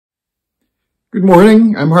Good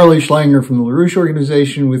morning, I'm Harley Schlanger from the LaRouche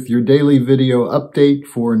Organization with your daily video update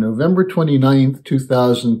for November 29th,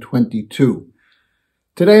 2022.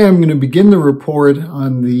 Today I'm going to begin the report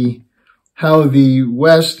on how the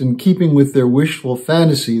West, in keeping with their wishful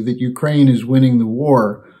fantasy that Ukraine is winning the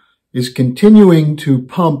war, is continuing to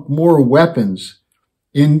pump more weapons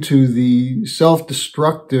into the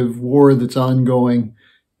self-destructive war that's ongoing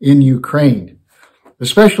in Ukraine.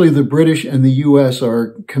 Especially the British and the U.S.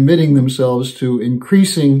 are committing themselves to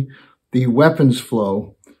increasing the weapons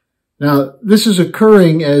flow. Now, this is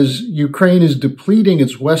occurring as Ukraine is depleting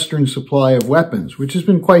its Western supply of weapons, which has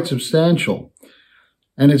been quite substantial.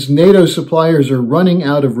 And its NATO suppliers are running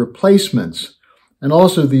out of replacements, and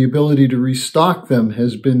also the ability to restock them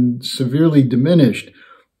has been severely diminished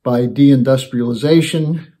by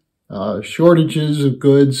deindustrialization, shortages of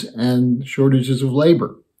goods, and shortages of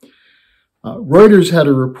labor. Reuters had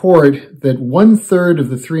a report that 1/3 of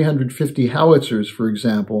the 350 howitzers, for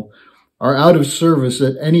example, are out of service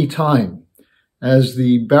at any time. As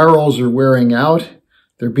the barrels are wearing out,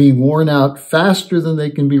 they're being worn out faster than they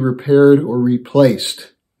can be repaired or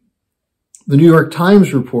replaced. The New York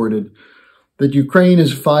Times reported that Ukraine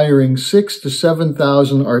is firing 6,000 to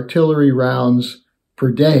 7,000 artillery rounds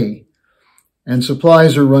per day, and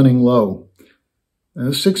supplies are running low.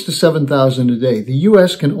 6,000 to 7,000 a day. The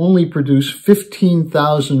U.S. can only produce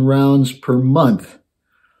 15,000 rounds per month.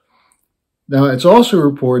 Now, it's also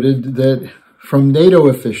reported that from NATO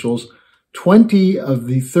officials, 20 of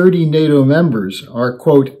the 30 NATO members are,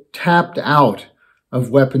 quote, tapped out of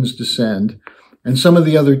weapons to send, and some of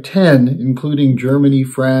the other 10, including Germany,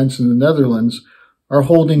 France, and the Netherlands, are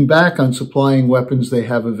holding back on supplying weapons they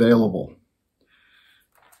have available.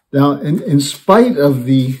 Now, in spite of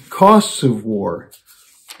the costs of war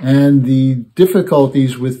and the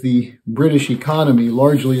difficulties with the British economy,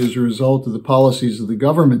 largely as a result of the policies of the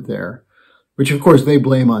government there, which of course they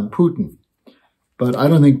blame on Putin. But I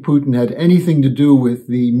don't think Putin had anything to do with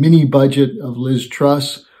the mini budget of Liz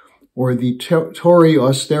Truss or the Tory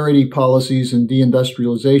austerity policies and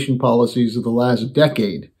deindustrialization policies of the last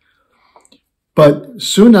decade. But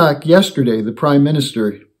Sunak yesterday, the Prime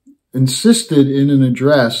Minister, insisted in an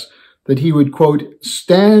address that he would, quote,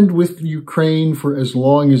 stand with Ukraine for as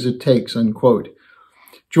long as it takes, unquote,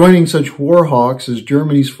 joining such war hawks as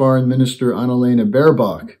Germany's Foreign Minister Annalena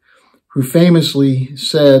Baerbock, who famously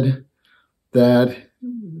said that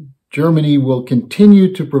Germany will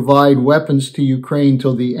continue to provide weapons to Ukraine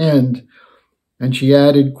till the end, and she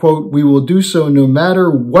added, quote, we will do so no matter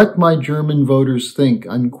what my German voters think,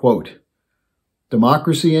 unquote.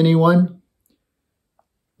 Democracy, anyone?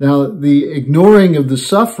 Now, the ignoring of the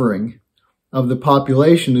suffering of the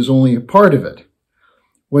population is only a part of it.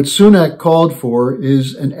 What Sunak called for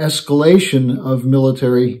is an escalation of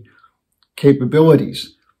military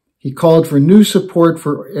capabilities. He called for new support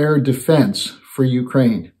for air defense for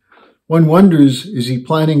Ukraine. One wonders, is he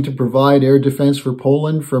planning to provide air defense for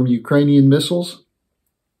Poland from Ukrainian missiles?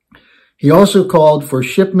 He also called for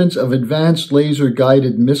shipments of advanced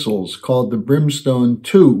laser-guided missiles called the Brimstone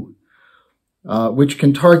 2, which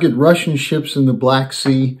can target Russian ships in the Black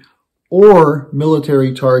Sea or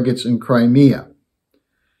military targets in Crimea.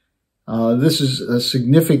 This is a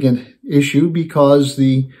significant issue because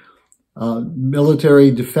the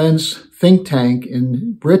military defense think tank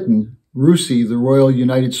in Britain, RUSI, the Royal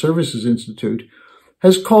United Services Institute,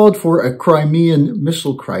 has called for a Crimean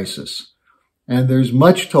missile crisis. And there's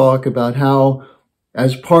much talk about how,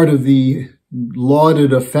 as part of the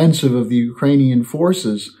lauded offensive of the Ukrainian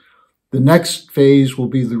forces, the next phase will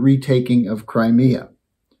be the retaking of Crimea.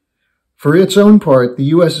 For its own part,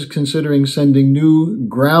 the U.S. is considering sending new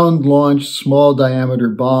ground-launched small-diameter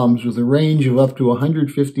bombs with a range of up to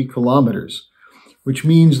 150 kilometers, which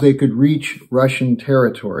means they could reach Russian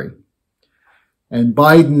territory. And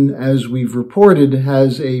Biden, as we've reported,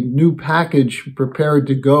 has a new package prepared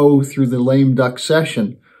to go through the lame duck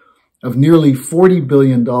session of nearly $40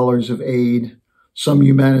 billion of aid, some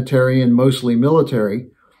humanitarian, mostly military.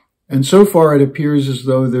 And so far it appears as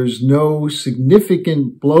though there's no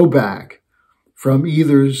significant blowback from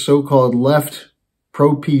either so-called left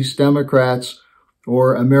pro-peace Democrats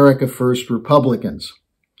or America First Republicans.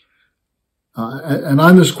 And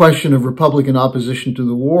on this question of Republican opposition to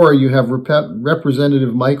the war, you have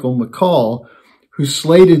Representative Michael McCaul, who's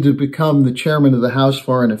slated to become the chairman of the House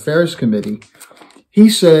Foreign Affairs Committee. He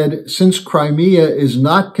said, since Crimea is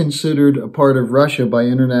not considered a part of Russia by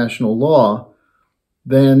international law,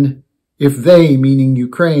 then if they, meaning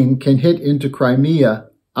Ukraine, can hit into Crimea,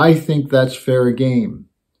 I think that's fair game.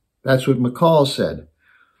 That's what McCaul said.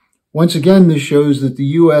 Once again, this shows that the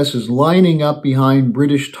U.S. is lining up behind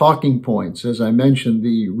British talking points, as I mentioned,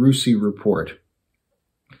 the Rusi report.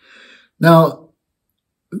 Now,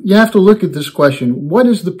 you have to look at this question, what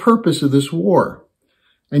is the purpose of this war?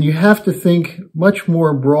 And you have to think much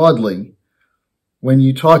more broadly when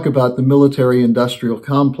you talk about the military-industrial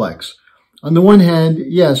complex. On the one hand,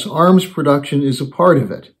 yes, arms production is a part of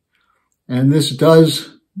it. And this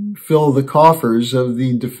does fill the coffers of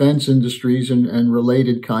the defense industries and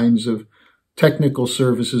related kinds of technical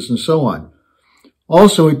services and so on.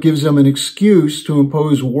 Also, it gives them an excuse to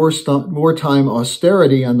impose wartime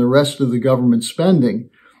austerity on the rest of the government spending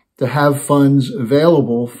to have funds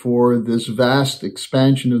available for this vast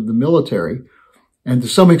expansion of the military. And to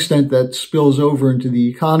some extent, that spills over into the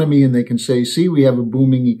economy, and they can say, see, we have a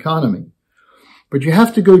booming economy. But you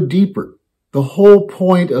have to go deeper. The whole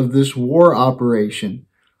point of this war operation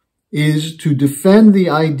is to defend the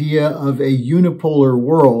idea of a unipolar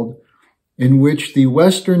world in which the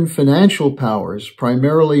Western financial powers,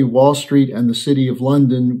 primarily Wall Street and the City of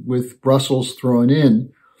London with Brussels thrown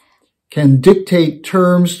in, can dictate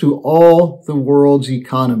terms to all the world's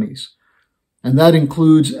economies. And that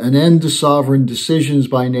includes an end to sovereign decisions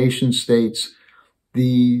by nation states,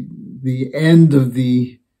 the end of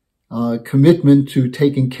the commitment to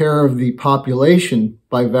taking care of the population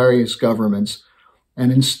by various governments, and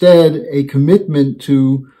instead a commitment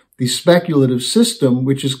to the speculative system,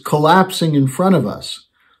 which is collapsing in front of us.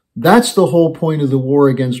 That's the whole point of the war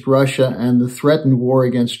against Russia and the threatened war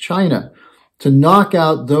against China, to knock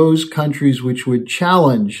out those countries which would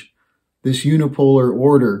challenge this unipolar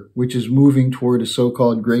order, which is moving toward a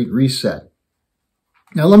so-called Great Reset.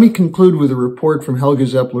 Now, let me conclude with a report from Helga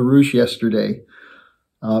Zepp-LaRouche yesterday,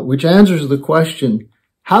 which answers the question,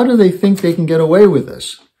 how do they think they can get away with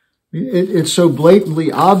this? It's so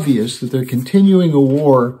blatantly obvious that they're continuing a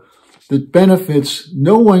war that benefits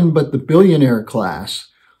no one but the billionaire class,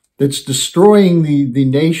 that's destroying the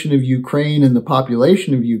nation of Ukraine and the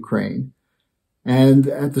population of Ukraine, and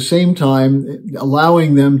at the same time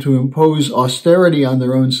allowing them to impose austerity on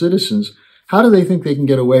their own citizens. How do they think they can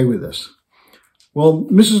get away with this? Well,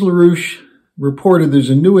 Mrs. LaRouche reported there's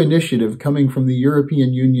a new initiative coming from the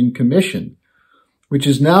European Union Commission, which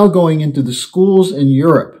is now going into the schools in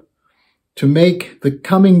Europe to make the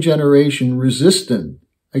coming generation resistant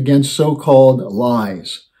against so-called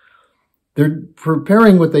lies. They're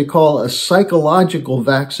preparing what they call a psychological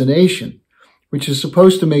vaccination, which is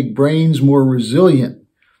supposed to make brains more resilient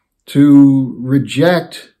to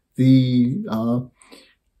reject the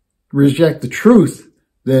truth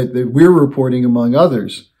that we're reporting, among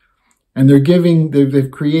others. And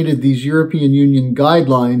they've created these European Union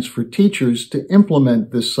guidelines for teachers to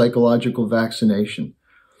implement this psychological vaccination.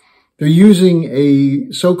 They're using a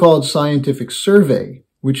so-called scientific survey,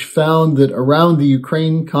 which found that around the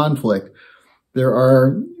Ukraine conflict, there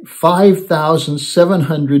are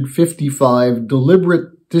 5,755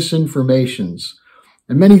 deliberate disinformations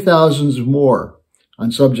and many thousands more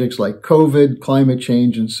on subjects like COVID, climate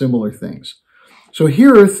change, and similar things. So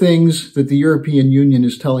here are things that the European Union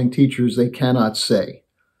is telling teachers they cannot say.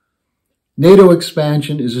 NATO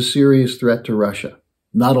expansion is a serious threat to Russia.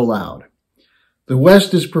 Not allowed. The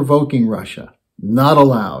West is provoking Russia. Not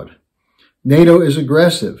allowed. NATO is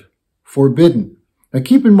aggressive. Forbidden. Now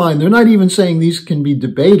keep in mind, they're not even saying these can be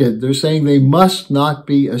debated. They're saying they must not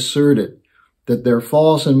be asserted, that they're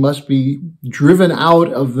false and must be driven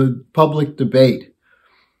out of the public debate.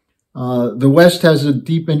 The West has a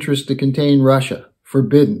deep interest to contain Russia.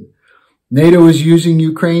 Forbidden. NATO is using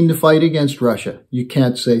Ukraine to fight against Russia. You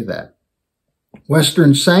can't say that.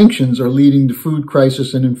 Western sanctions are leading to food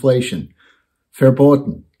crisis and inflation.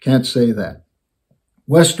 Verboten. Can't say that.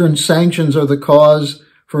 Western sanctions are the cause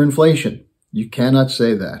for inflation. You cannot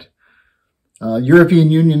say that.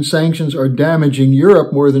 European Union sanctions are damaging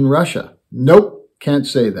Europe more than Russia. Nope. Can't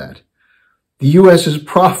say that. The U.S. is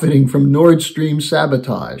profiting from Nord Stream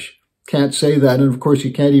sabotage. Can't say that. And of course,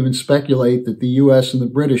 you can't even speculate that the U.S. and the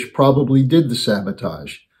British probably did the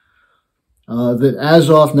sabotage. That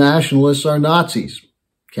Azov nationalists are Nazis.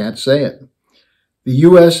 Can't say it. The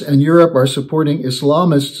U.S. and Europe are supporting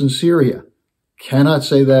Islamists in Syria. Cannot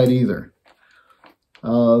say that either.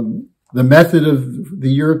 The method of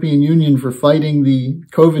the European Union for fighting the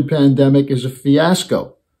COVID pandemic is a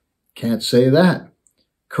fiasco. Can't say that.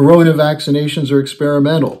 Corona vaccinations are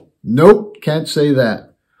experimental. Nope, can't say that.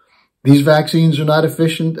 These vaccines are not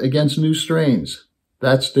efficient against new strains.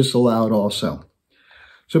 That's disallowed also.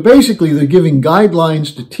 So basically, they're giving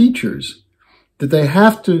guidelines to teachers that they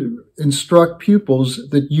have to instruct pupils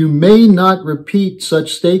that you may not repeat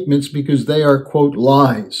such statements because they are, quote,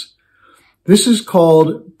 lies. This is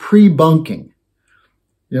called pre-bunking.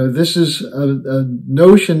 This is a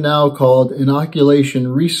notion now called inoculation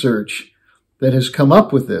research that has come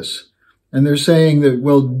up with this. And they're saying that,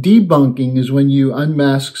 well, debunking is when you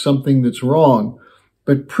unmask something that's wrong,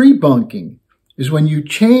 but pre-bunking is when you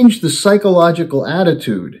change the psychological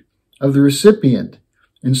attitude of the recipient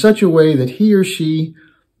in such a way that he or she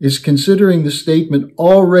is considering the statement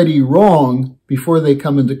already wrong before they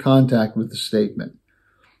come into contact with the statement.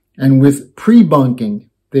 And with pre-bunking,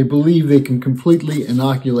 they believe they can completely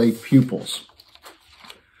inoculate pupils.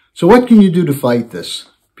 So what can you do to fight this?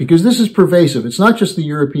 Because this is pervasive. It's not just the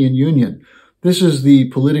European Union. This is the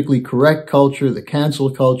politically correct culture, the cancel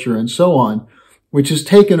culture, and so on, which has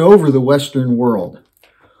taken over the Western world.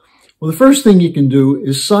 Well, the first thing you can do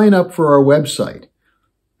is sign up for our website,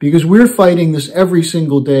 because we're fighting this every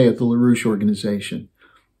single day at the LaRouche Organization.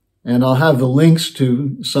 And I'll have the links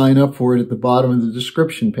to sign up for it at the bottom of the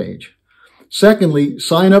description page. Secondly,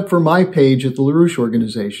 sign up for my page at the LaRouche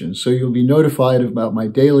Organization, so you'll be notified about my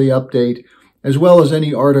daily update, as well as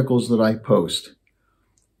any articles that I post.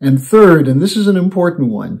 And third, and this is an important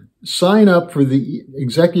one, sign up for the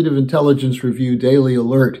Executive Intelligence Review Daily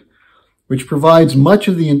Alert, which provides much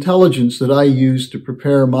of the intelligence that I use to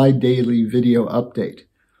prepare my daily video update.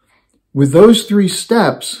 With those 3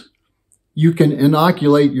 steps, you can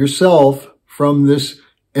inoculate yourself from this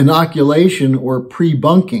inoculation or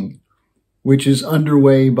pre-bunking, which is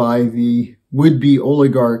underway by the would-be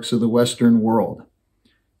oligarchs of the Western world.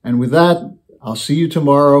 And with that, I'll see you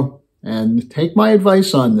tomorrow, and take my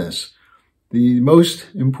advice on this. The most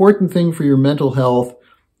important thing for your mental health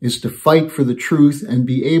is to fight for the truth and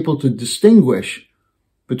be able to distinguish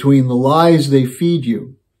between the lies they feed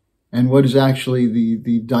you and what is actually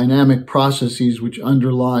the dynamic processes which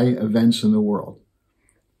underlie events in the world.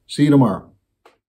 See you tomorrow.